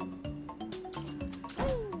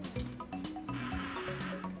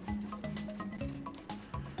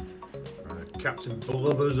 Right, Captain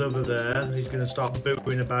Blubber's over there. He's going to start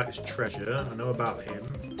booing about his treasure. I know about him.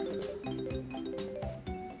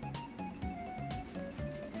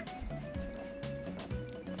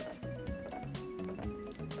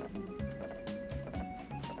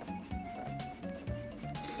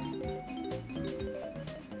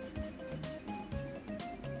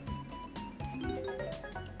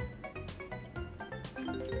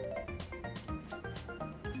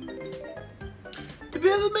 Did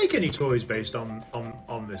they ever make any toys based on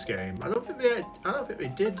this game? I don't think they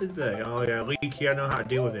did they? Oh yeah, Leaky, I know how to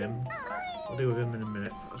deal with him. I'll deal with him in a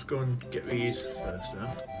minute. Let's go and get these first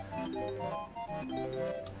now.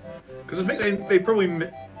 Because I think they probably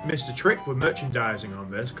missed a trick with merchandising on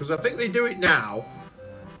this, because I think they do it now.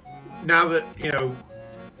 Now that, you know,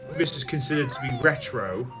 this is considered to be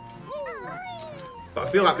retro. But I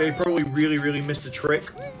feel like they probably really missed a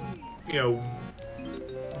trick, you know,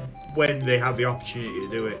 when they had the opportunity to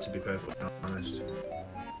do it, to be perfectly honest.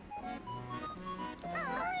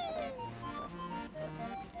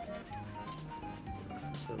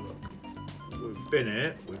 So look, we've been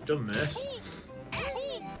it, we've done this.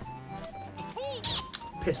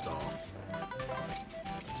 Piss off.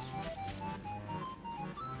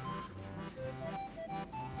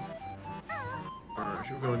 Alright,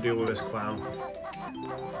 should we go and deal with this clown?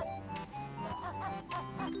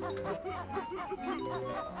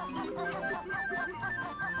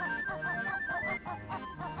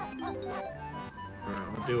 Alright,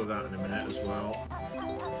 I'll deal with that in a minute as well.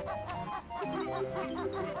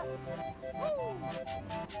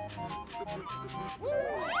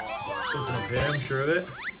 Something up here, I'm sure of it.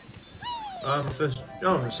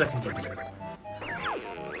 The second jump.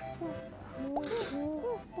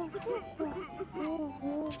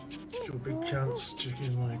 Your big chance,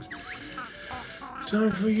 chicken legs.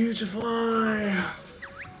 Time for you to fly.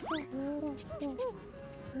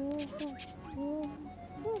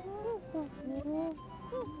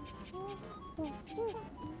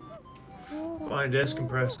 Flying disc and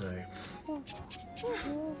press A.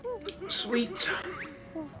 Sweet.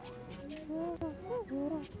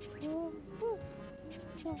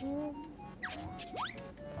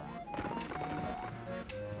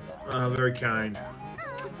 Ah, very kind.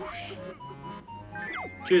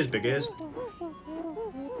 Cheers, big ears.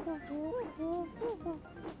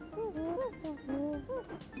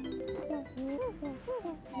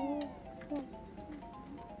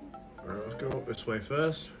 Alright, let's go up this way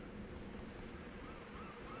first.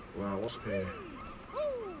 Wow, what's up here?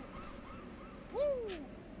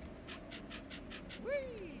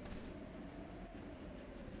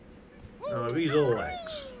 No, these are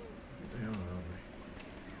legs. They are, aren't they?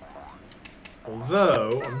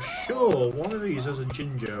 Although, I'm sure one of these has a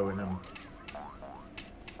Jinjo in them.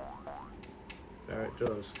 There it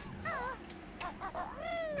does.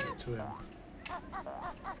 Give it to him.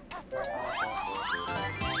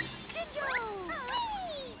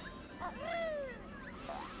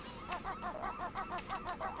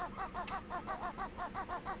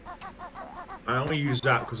 I only use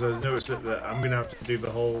that because I noticed that I'm going to have to do the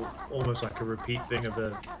whole, almost like a repeat thing of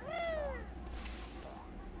the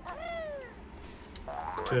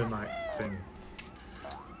termite thing.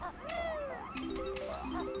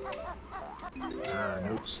 Ah,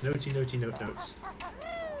 notes. Notey, notey, notes.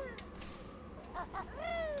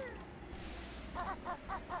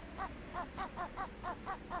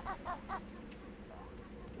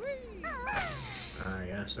 Ah,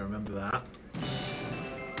 yes, I remember that.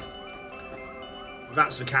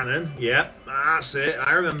 That's the cannon. Yep, that's it.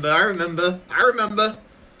 I remember.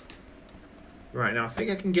 Right, now I think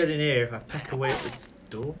I can get in here if I peck away at the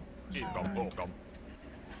door. That's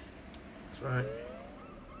right.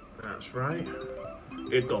 That's right.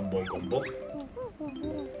 Here, gumbo.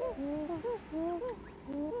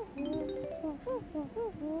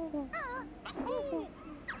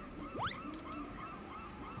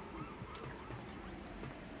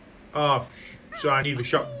 Oh, so I need the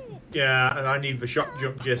shot. Yeah, I need the shot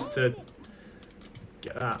jump just to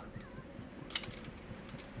get that.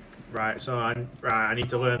 Right, so I need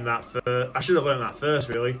to learn that first. I should have learned that first,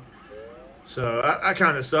 really. So that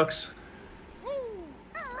kind of sucks.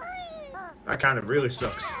 That kind of really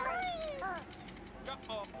sucks.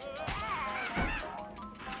 Uh-oh.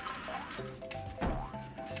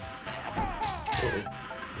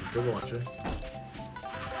 In trouble, actually.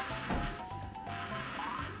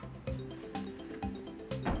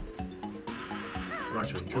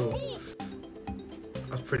 actually in trouble.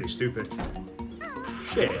 That's pretty stupid.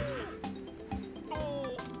 Shit.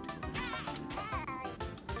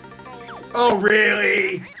 Oh,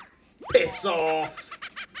 really? Piss off.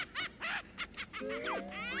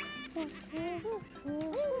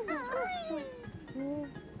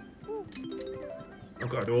 I've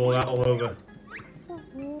got to do all that all over.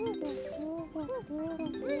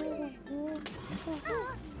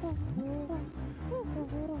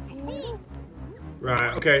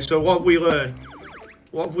 Right, okay, so what have we learned?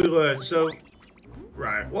 What have we learned? So,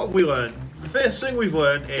 right, what have we learned? The first thing we've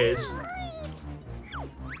learned is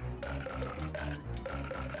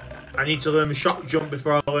I need to learn the shock jump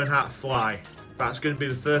before I learn how to fly. That's going to be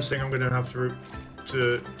the first thing I'm going to have to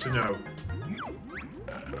know.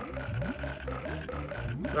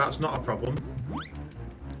 That's not a problem.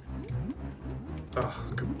 Oh,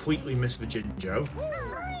 I completely missed the Jinjo.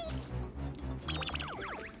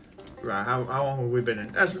 Right, how long have we been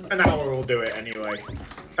in? An hour will do it anyway.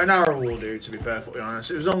 An hour will do, to be perfectly honest.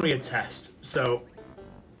 It was only a test, so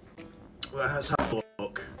let's have a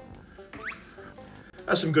look.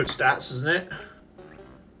 That's some good stats, isn't it?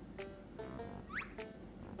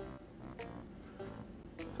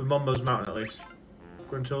 For Mumbo's Mountain, at least.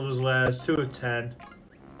 Gruntilda's Lairs, 2 of 10.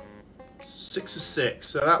 6 of 6,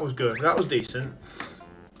 so that was good. That was decent.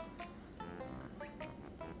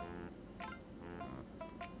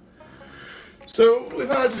 So we've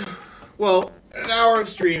had, well, an hour of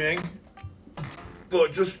streaming,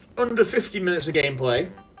 but just under 50 minutes of gameplay,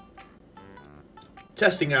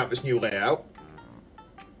 testing out this new layout,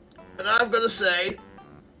 and I've got to say,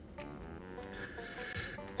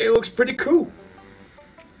 it looks pretty cool.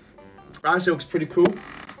 I say it looks pretty cool.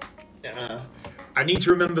 I need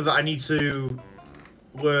to remember that I need to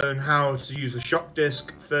learn how to use the shock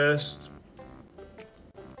disc first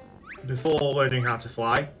before learning how to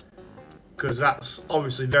fly, because that's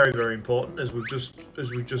obviously very, very important, as we've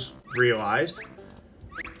just realised.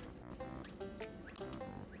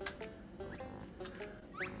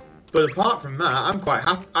 But apart from that, I'm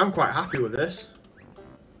quite happy with this,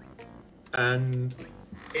 and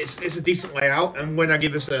it's a decent layout. And when I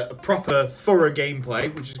give us a proper, thorough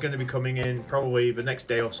gameplay, which is going to be coming in probably the next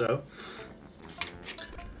day or so.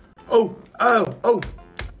 Oh,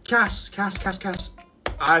 Cass.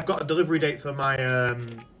 I've got a delivery date for my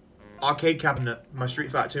arcade cabinet, my Street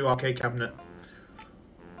Fighter 2 arcade cabinet.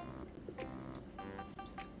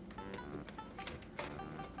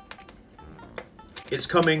 It's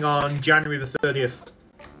coming on January the 30th.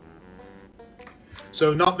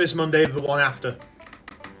 So not this Monday, the one after.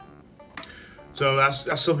 So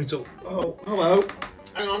that's something to... Oh, hello.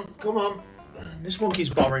 Hang on, come on. This monkey's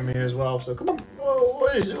bothering me as well, so come on. Oh,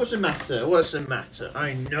 what is it? What's the matter? What's the matter?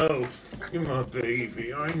 I know. You're my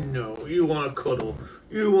baby. I know. You want a cuddle.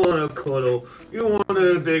 You want a cuddle. You want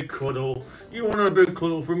a big cuddle. You want a big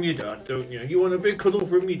cuddle from your dad, don't you? You want a big cuddle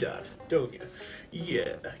from your dad, don't you?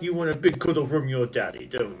 Yeah. You want a big cuddle from your daddy,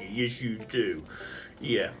 don't you? Yes, you do.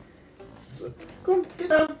 Yeah. So, come on, get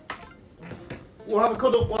down. We'll have a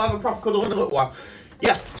cuddle. We'll have a proper cuddle in a little while.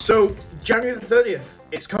 Yeah. So January the 30th,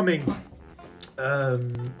 it's coming.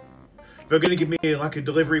 They're going to give me like a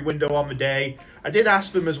delivery window on the day. I did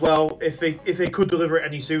ask them as well if they could deliver it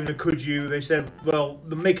any sooner. Could you? They said, well,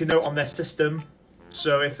 they'll make a note on their system.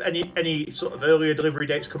 So if any sort of earlier delivery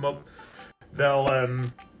dates come up, they'll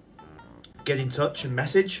get in touch and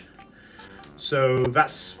message. So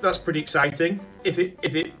that's pretty exciting. If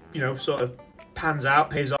it you know sort of pans out,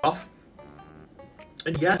 pays off.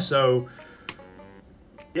 And yeah, so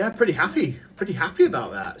yeah, pretty happy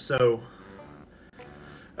about that. So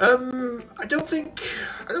I don't think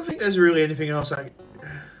there's really anything else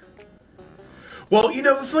well, you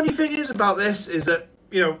know, the funny thing is about this is that,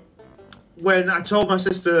 you know, when I told my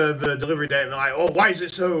sister the delivery date, they're like, oh, why is it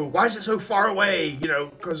so far away? You know,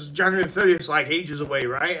 because January 30th is like ages away,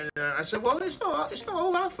 right? And I said, well, it's not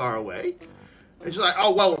all that far away. It's like, oh,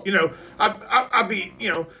 well, you know, I'd be,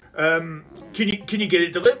 you know, can you get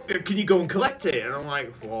it delivered? Can you go and collect it? And I'm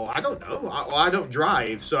like, well, I don't know. I don't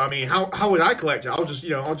drive, so I mean, how would I collect it? I'll just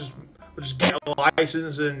get a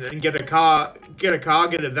license and get a car, get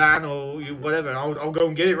a van or whatever. I'll go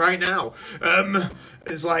and get it right now.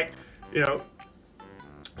 It's like, you know.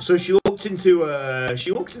 So she looked into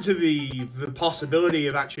the possibility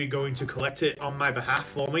of actually going to collect it on my behalf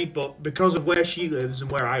for me, but because of where she lives and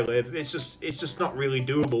where I live, it's just not really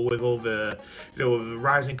doable with all the, you know, the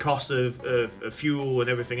rising cost of fuel and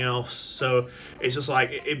everything else. So it's just like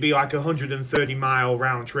it'd be like a 130-mile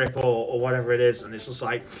round trip or whatever it is, and it's just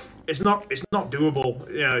like it's not doable.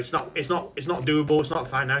 You know, it's not doable. It's not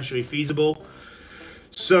financially feasible.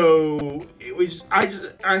 So it was. I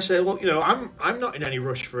said, look, I'm not in any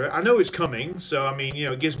rush for it. I know it's coming, so I mean,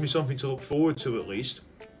 it gives me something to look forward to at least.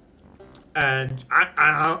 And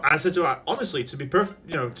I said to her, honestly, to be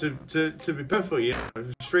to be perfectly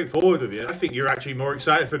straightforward with you, I think you're actually more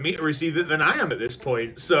excited for me to receive it than I am at this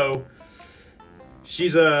point. So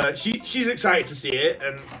she's excited to see it,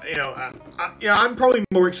 and I'm probably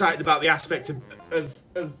more excited about the aspect of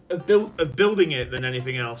building it than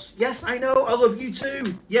anything else. Yes, I know, I love you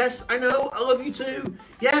too. Yes, I know, I love you too.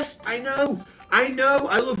 Yes, I know, I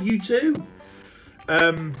love you too.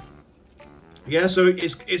 Yeah, so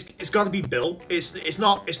it's got to be built. It's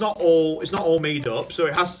not all made up. So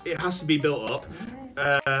it has to be built up.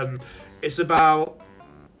 It's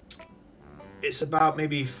about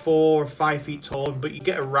maybe 4 or 5 feet tall, but you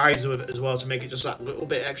get a riser with it as well to make it just that little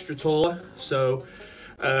bit extra taller. So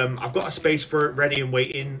I've got a space for it ready and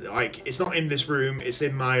waiting. Like, it's not in this room; it's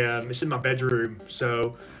in my bedroom.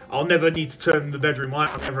 So I'll never need to turn the bedroom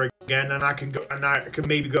light on ever again, and I can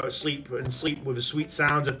maybe go to sleep with a sweet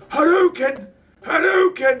sound of Hadouken,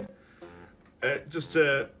 Hadouken, just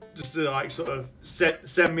to like sort of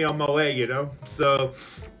send me on my way, So.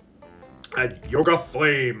 And Yoga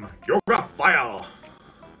Flame, Yoga Fire,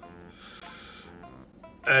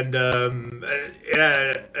 and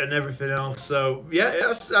yeah, and everything else. So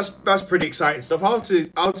yeah, that's pretty exciting stuff. I'll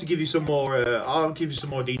have to give you some more. I'll give you some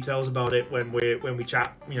more details about it when we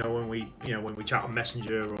chat. When we chat on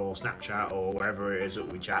Messenger or Snapchat or wherever it is that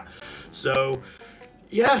we chat. So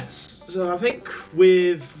yeah, so I think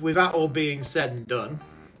with that all being said and done,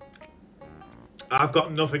 I've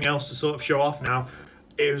got nothing else to sort of show off now.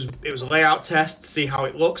 It was a layout test to see how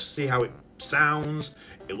it looks, see how it sounds.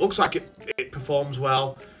 It looks like it performs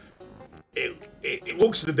well. It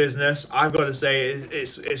looks for the business. I've got to say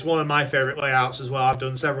it's one of my favorite layouts as well. I've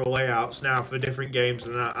done several layouts now for different games,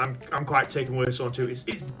 and I'm quite taken with this one too. It's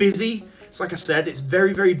busy. It's like I said, it's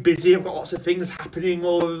very, very busy. I've got lots of things happening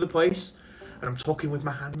all over the place. And I'm talking with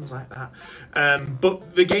my hands like that.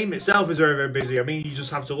 But the game itself is very, very busy. I mean, you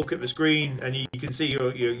just have to look at the screen and you can see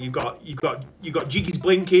you've got jiggies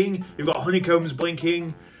blinking, you've got honeycombs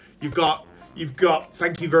blinking, you've got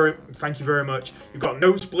thank you very much. You've got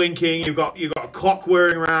notes blinking, you've got a clock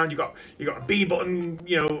whirring around, you've got a B button,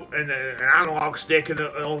 and an analog stick, and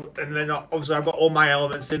then obviously I've got all my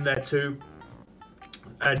elements in there too.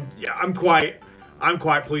 And yeah, I'm quite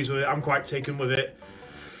pleased with it. I'm quite taken with it.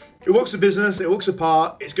 It looks a business, it looks a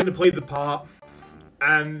part, it's going to play the part,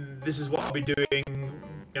 and this is what I'll be doing,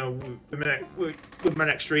 with my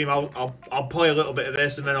next stream. I'll play a little bit of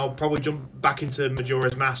this, and then I'll probably jump back into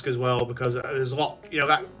Majora's Mask as well, because there's a lot,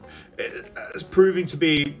 that it's proving to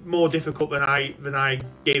be more difficult than I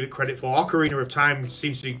gave it credit for. Ocarina of Time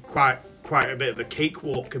seems to be quite a bit of a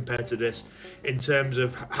cakewalk compared to this, in terms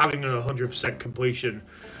of having an 100% completion,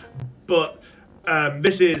 but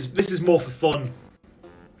this is more for fun.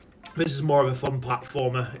 This is more of a fun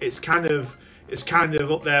platformer. It's kind of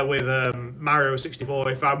up there with Mario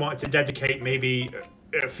 64. If I wanted to dedicate maybe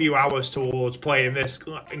a few hours towards playing this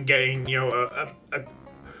and getting a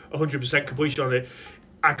 100% completion on it,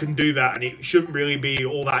 I can do that, and it shouldn't really be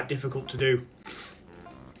all that difficult to do.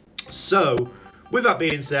 So, with that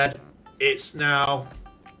being said, it's now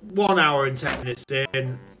 1 hour and 10 minutes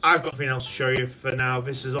in. I've got nothing else to show you for now.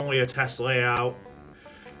 This is only a test layout,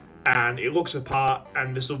 and it looks the part,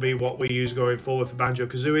 and this will be what we use going forward for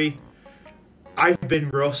Banjo-Kazooie. I've been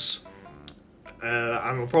Russ, and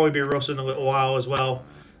I'll probably be Russ in a little while as well,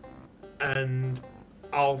 and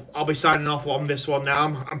I'll be signing off on this one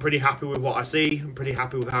now. I'm pretty happy with what I see. I'm pretty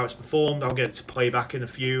happy with how it's performed. I'll get it to play back in a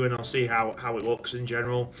few, and I'll see how it looks in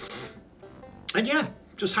general. And yeah,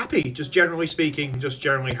 just happy. Just generally speaking, just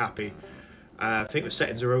generally happy. I think the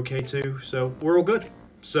settings are okay too, so we're all good.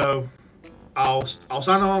 So I'll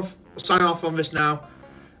sign off on this now,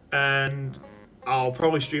 and I'll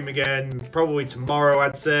probably stream again probably tomorrow,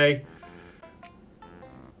 I'd say,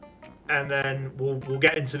 and then we'll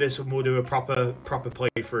get into this and we'll do a proper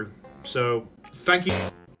playthrough. So thank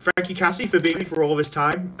you Cassie for being with me for all this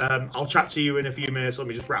time. I'll chat to you in a few minutes. Let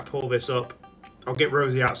me just wrap all this up. I'll get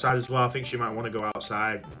Rosie outside as well. I think she might want to go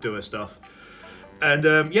outside, do her stuff, and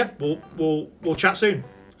yeah, we'll chat soon.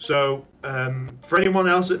 So for anyone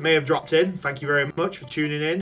else that may have dropped in, thank you very much for tuning in.